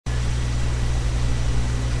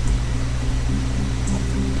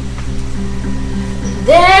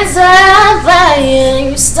skies are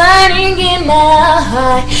fire, starting in my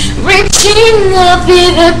heart, reaching up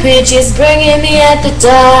in the pitches, bringing me at the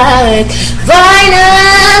dark.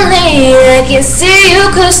 Finally, I can see you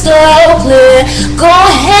crystal clear. Go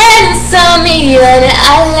ahead and sell me on it,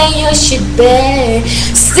 I'll lay your shit bare.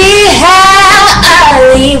 See how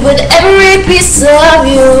I leave with every piece of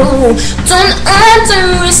you. Don't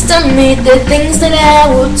underestimate the things that I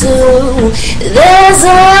will do. There's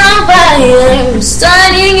a fire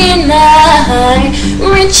starting in my heart,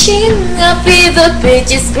 reaching up in the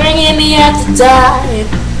pitches, bringing me at the dark.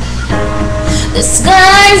 The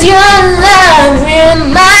skies your love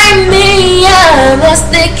remind me of us.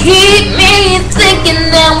 They keep me thinking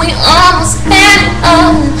that we almost had it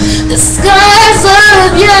all. The skies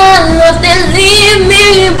of your love, they leave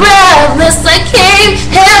me breathless. I can't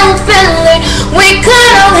help feeling we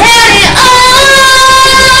could have had it all.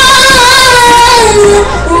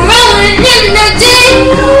 Rolling in the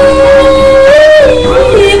deep,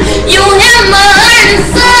 you have my heart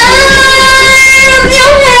inside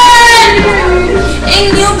your hand,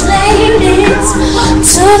 and you played it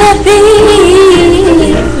to the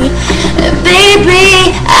beat.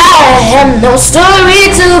 Baby, I have no story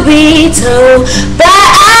to be told, but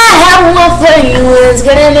I have one for you. It's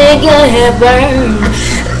gonna make your hair burn.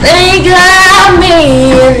 Think of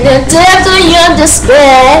me in the depth of your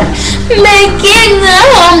despair, making the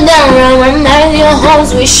home down round, remind your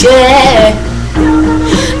homes we share.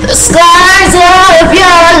 The skies of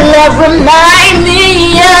your love remind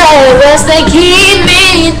me of us. They keep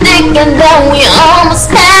me thinking that we almost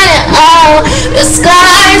had it all. The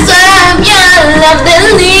skies of your love, they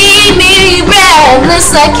leave me breathless.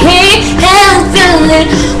 I can't help feeling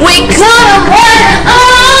we could have won it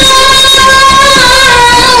all.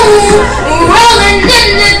 Rolling in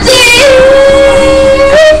the deep,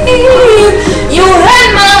 you hurt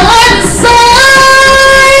my heart inside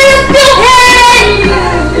your hand,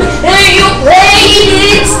 and you played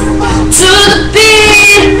it to the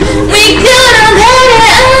beat. We could have had it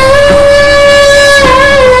all.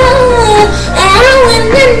 Rolling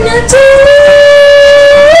in the deep,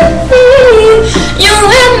 you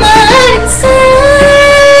hurt my heart inside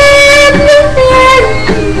your hand,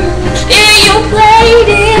 and you played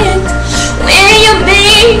it when you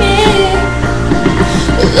made it.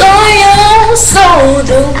 Loyal soul,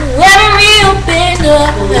 do every open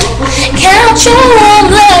up. Count your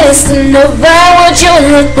blessings, know what you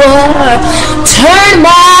look for. Turn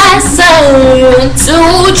my soul into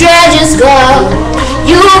treasures gold.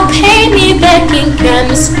 You pay me back in kind,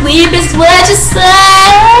 sweep is what you say.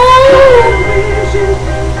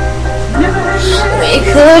 We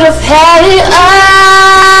could have had it all.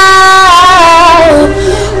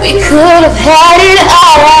 We could have had it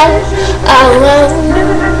all.